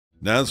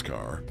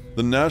NASCAR,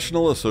 the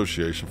National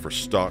Association for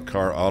Stock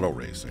Car Auto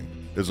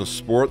Racing, is a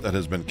sport that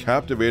has been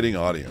captivating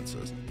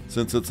audiences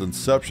since its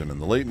inception in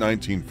the late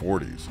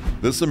 1940s.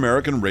 This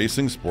American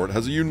racing sport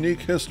has a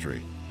unique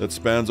history that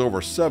spans over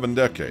 7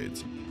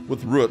 decades,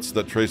 with roots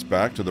that trace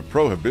back to the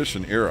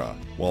Prohibition era.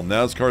 While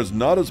NASCAR is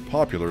not as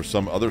popular as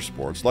some other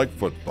sports like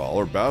football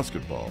or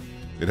basketball,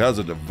 it has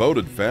a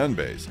devoted fan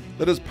base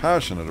that is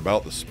passionate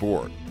about the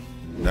sport.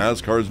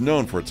 NASCAR is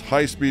known for its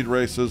high-speed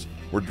races,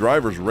 where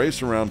drivers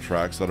race around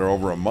tracks that are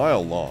over a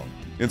mile long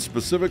in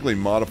specifically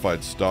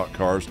modified stock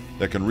cars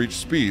that can reach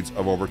speeds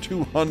of over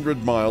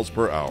 200 miles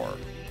per hour.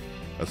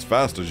 As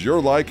fast as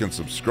your like and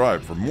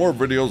subscribe for more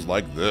videos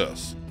like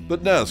this.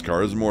 But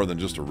NASCAR is more than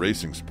just a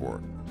racing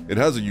sport. It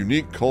has a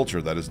unique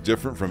culture that is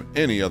different from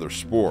any other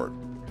sport.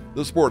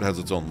 The sport has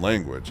its own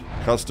language,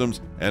 customs,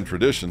 and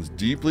traditions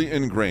deeply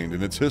ingrained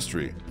in its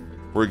history.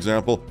 For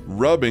example,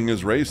 rubbing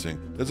is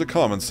racing is a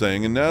common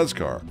saying in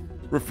NASCAR,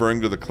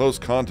 referring to the close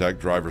contact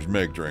drivers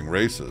make during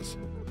races.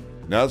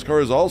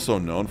 NASCAR is also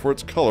known for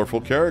its colorful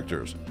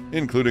characters,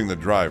 including the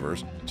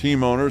drivers,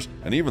 team owners,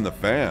 and even the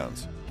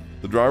fans.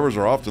 The drivers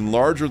are often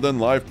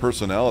larger-than-life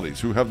personalities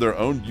who have their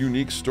own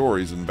unique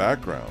stories and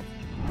background.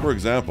 For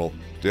example,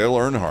 Dale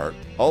Earnhardt,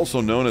 also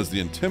known as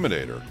the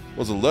Intimidator,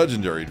 was a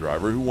legendary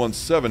driver who won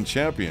 7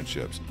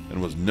 championships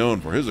and was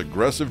known for his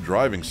aggressive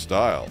driving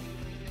style.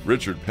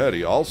 Richard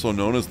Petty, also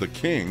known as the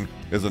King,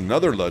 is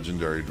another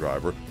legendary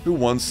driver who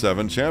won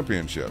 7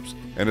 championships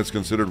and is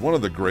considered one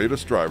of the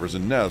greatest drivers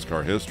in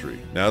NASCAR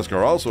history.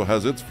 NASCAR also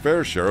has its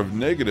fair share of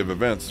negative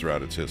events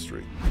throughout its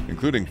history,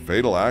 including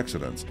fatal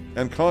accidents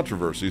and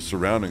controversies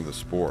surrounding the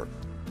sport.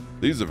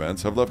 These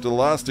events have left a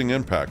lasting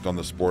impact on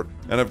the sport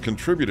and have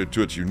contributed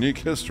to its unique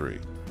history.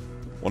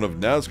 One of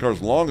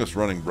NASCAR's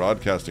longest-running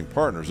broadcasting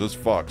partners is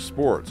Fox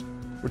Sports,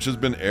 which has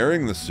been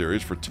airing the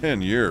series for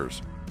 10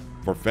 years.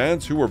 For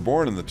fans who were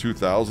born in the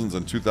 2000s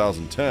and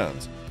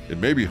 2010s, it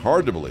may be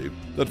hard to believe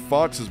that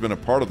Fox has been a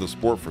part of the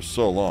sport for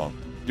so long,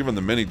 given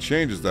the many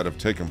changes that have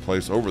taken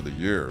place over the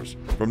years.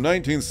 From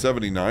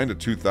 1979 to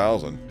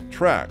 2000,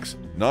 Trax,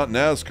 not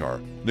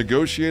NASCAR,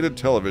 negotiated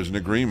television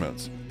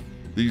agreements.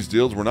 These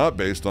deals were not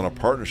based on a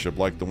partnership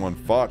like the one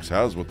Fox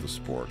has with the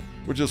sport,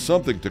 which is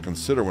something to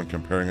consider when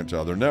comparing it to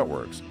other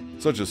networks,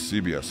 such as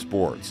CBS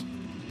Sports.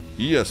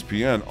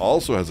 ESPN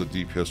also has a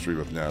deep history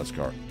with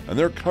NASCAR, and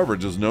their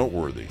coverage is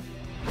noteworthy.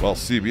 While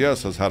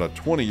CBS has had a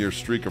 20-year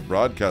streak of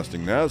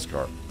broadcasting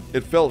NASCAR,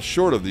 it fell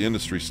short of the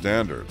industry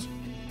standards.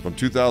 From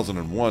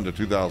 2001 to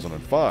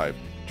 2005,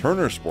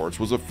 Turner Sports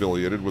was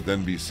affiliated with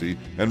NBC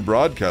and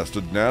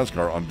broadcasted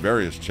NASCAR on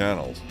various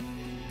channels.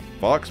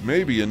 Fox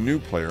may be a new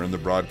player in the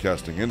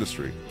broadcasting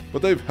industry,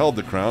 but they've held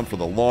the crown for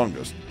the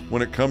longest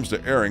when it comes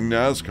to airing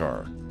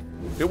NASCAR.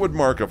 It would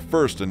mark a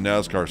first in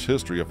NASCAR's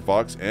history if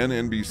Fox and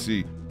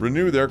NBC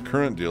renew their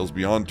current deals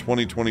beyond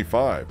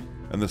 2025,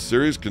 and the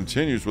series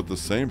continues with the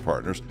same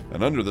partners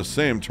and under the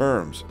same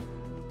terms.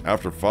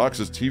 After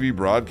Fox's TV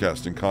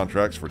broadcasting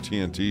contracts for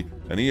TNT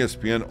and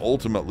ESPN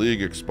Ultimate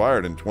League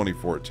expired in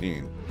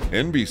 2014,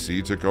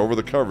 NBC took over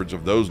the coverage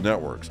of those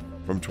networks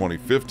from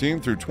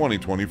 2015 through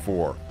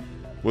 2024.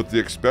 With the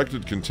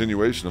expected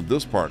continuation of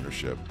this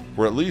partnership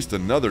for at least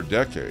another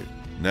decade,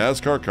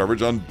 NASCAR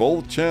coverage on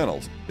both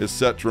channels is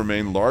set to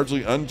remain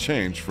largely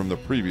unchanged from the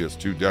previous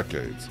 2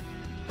 decades.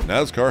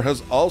 NASCAR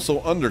has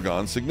also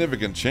undergone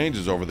significant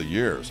changes over the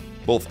years,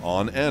 both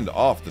on and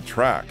off the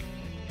track.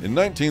 In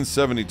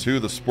 1972,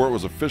 the sport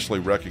was officially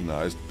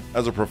recognized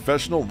as a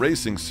professional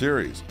racing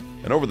series,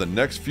 and over the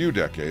next few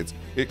decades,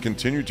 it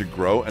continued to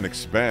grow and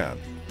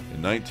expand.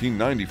 In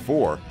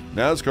 1994,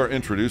 NASCAR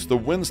introduced the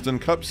Winston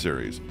Cup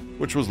Series,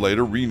 which was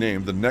later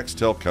renamed the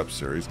Nextel Cup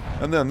Series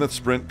and then the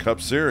Sprint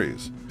Cup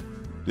Series.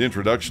 The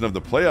introduction of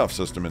the playoff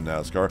system in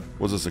NASCAR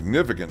was a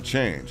significant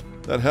change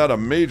that had a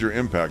major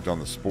impact on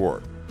the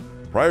sport.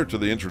 Prior to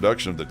the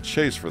introduction of the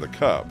chase for the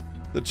Cup,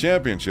 the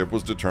championship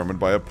was determined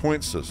by a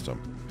point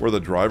system, where the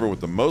driver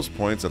with the most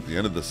points at the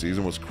end of the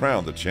season was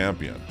crowned the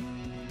champion.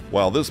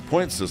 While this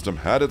point system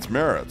had its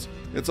merits,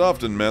 it's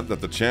often meant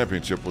that the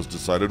championship was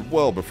decided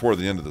well before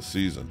the end of the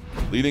season,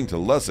 leading to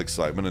less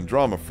excitement and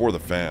drama for the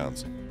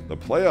fans. The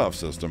playoff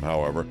system,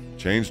 however,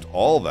 changed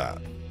all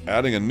that,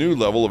 adding a new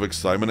level of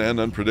excitement and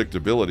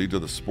unpredictability to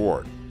the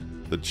sport.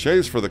 The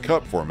chase for the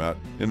Cup format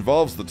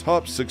involves the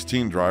top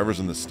 16 drivers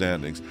in the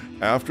standings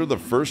after the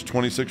first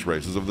 26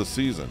 races of the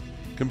season,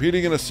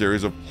 competing in a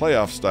series of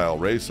playoff-style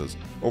races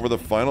over the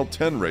final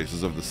 10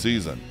 races of the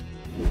season.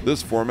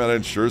 This format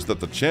ensures that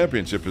the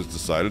championship is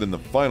decided in the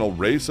final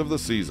race of the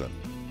season,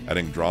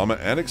 adding drama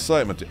and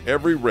excitement to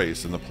every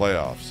race in the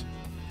playoffs.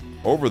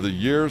 Over the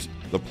years,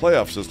 the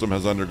playoff system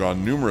has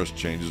undergone numerous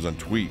changes and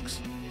tweaks,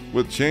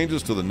 with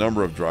changes to the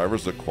number of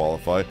drivers that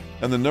qualify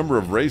and the number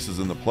of races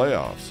in the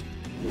playoffs.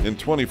 In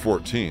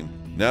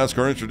 2014,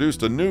 NASCAR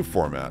introduced a new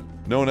format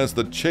known as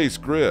the Chase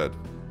Grid,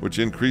 which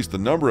increased the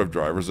number of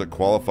drivers that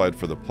qualified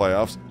for the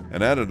playoffs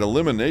and added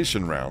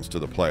elimination rounds to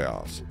the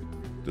playoffs.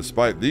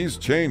 Despite these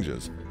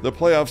changes, the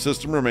playoff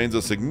system remains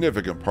a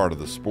significant part of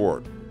the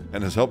sport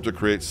and has helped to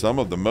create some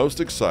of the most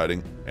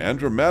exciting and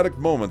dramatic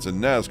moments in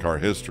NASCAR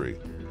history.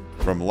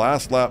 From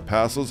last lap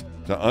passes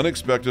to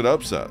unexpected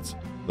upsets,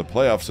 the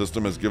playoff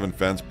system has given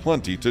fans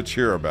plenty to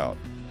cheer about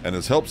and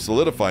has helped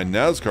solidify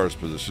NASCAR's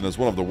position as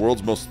one of the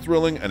world's most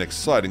thrilling and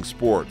exciting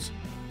sports.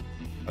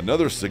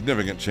 Another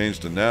significant change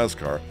to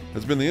NASCAR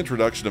has been the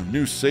introduction of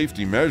new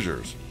safety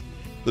measures.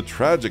 The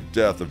tragic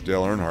death of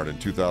Dale Earnhardt in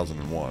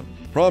 2001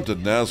 prompted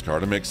NASCAR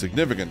to make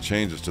significant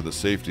changes to the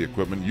safety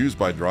equipment used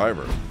by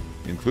drivers,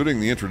 including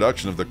the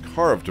introduction of the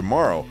Car of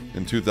Tomorrow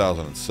in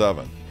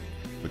 2007.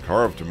 The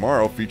Car of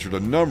Tomorrow featured a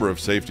number of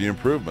safety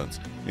improvements,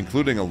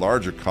 including a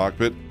larger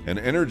cockpit and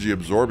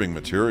energy-absorbing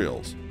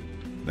materials.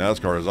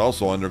 NASCAR has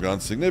also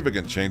undergone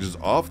significant changes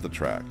off the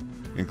track,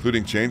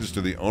 including changes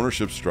to the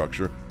ownership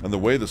structure and the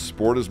way the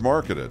sport is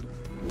marketed.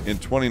 In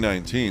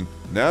 2019,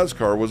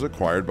 NASCAR was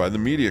acquired by the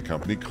media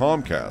company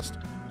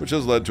Comcast, which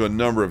has led to a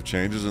number of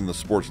changes in the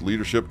sport's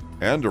leadership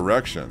and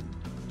direction.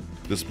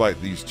 Despite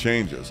these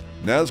changes,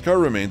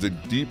 NASCAR remains a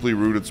deeply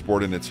rooted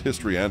sport in its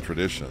history and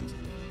traditions.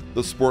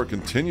 The sport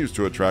continues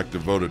to attract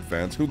devoted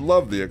fans who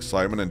love the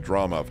excitement and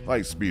drama of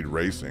high-speed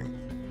racing.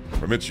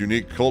 From its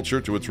unique culture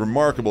to its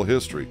remarkable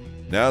history,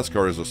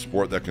 NASCAR is a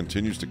sport that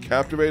continues to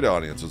captivate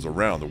audiences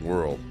around the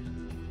world.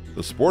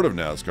 The sport of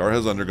NASCAR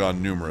has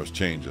undergone numerous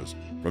changes,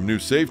 from new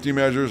safety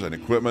measures and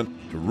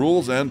equipment to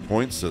rules and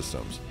point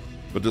systems.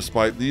 But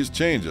despite these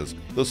changes,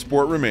 the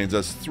sport remains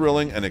as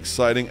thrilling and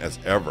exciting as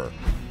ever,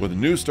 with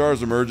new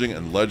stars emerging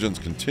and legends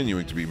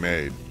continuing to be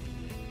made.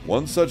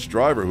 One such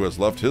driver who has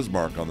left his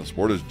mark on the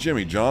sport is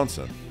Jimmie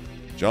Johnson.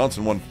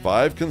 Johnson won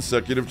 5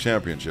 consecutive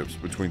championships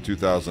between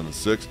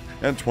 2006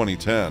 and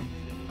 2010,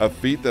 a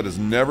feat that has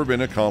never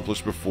been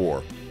accomplished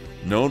before.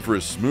 Known for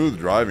his smooth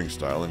driving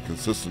style and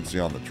consistency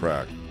on the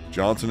track,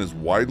 Johnson is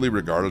widely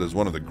regarded as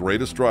one of the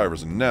greatest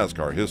drivers in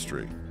NASCAR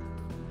history.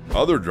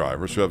 Other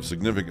drivers who have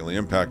significantly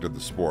impacted the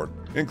sport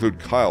include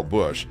Kyle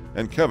Busch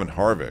and Kevin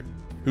Harvick,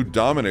 who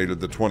dominated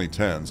the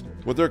 2010s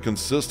with their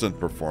consistent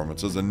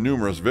performances and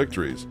numerous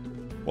victories.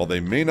 While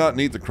they may not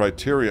meet the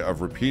criteria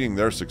of repeating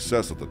their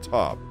success at the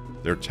top,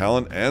 their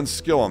talent and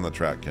skill on the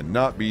track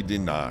cannot be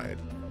denied.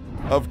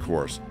 Of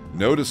course,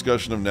 no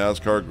discussion of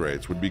NASCAR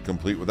greats would be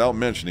complete without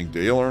mentioning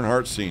Dale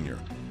Earnhardt Sr.,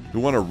 who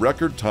won a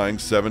record-tying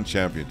 7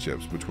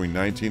 championships between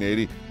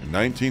 1980 and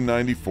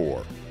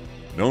 1994.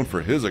 Known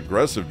for his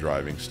aggressive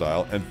driving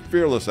style and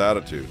fearless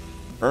attitude,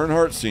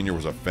 Earnhardt Sr.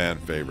 was a fan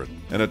favorite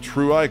and a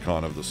true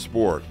icon of the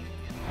sport.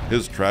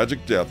 His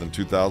tragic death in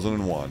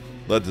 2001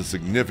 led to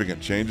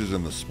significant changes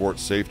in the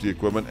sport's safety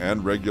equipment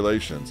and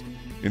regulations,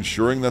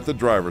 ensuring that the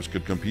drivers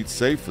could compete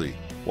safely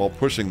while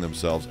pushing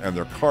themselves and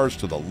their cars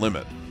to the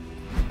limit.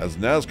 As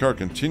NASCAR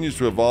continues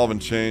to evolve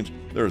and change,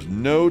 there is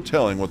no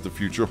telling what the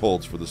future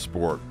holds for the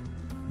sport.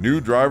 New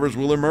drivers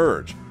will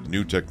emerge,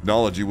 new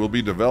technology will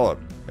be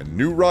developed, and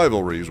new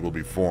rivalries will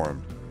be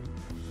formed.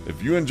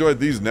 If you enjoyed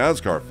these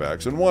NASCAR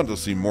facts and want to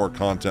see more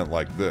content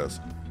like this,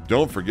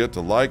 don't forget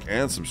to like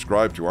and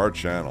subscribe to our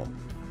channel.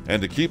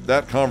 And to keep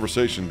that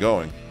conversation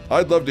going,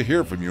 I'd love to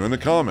hear from you in the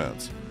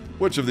comments.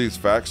 Which of these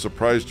facts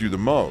surprised you the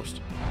most?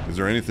 Is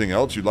there anything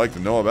else you'd like to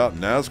know about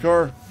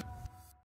NASCAR?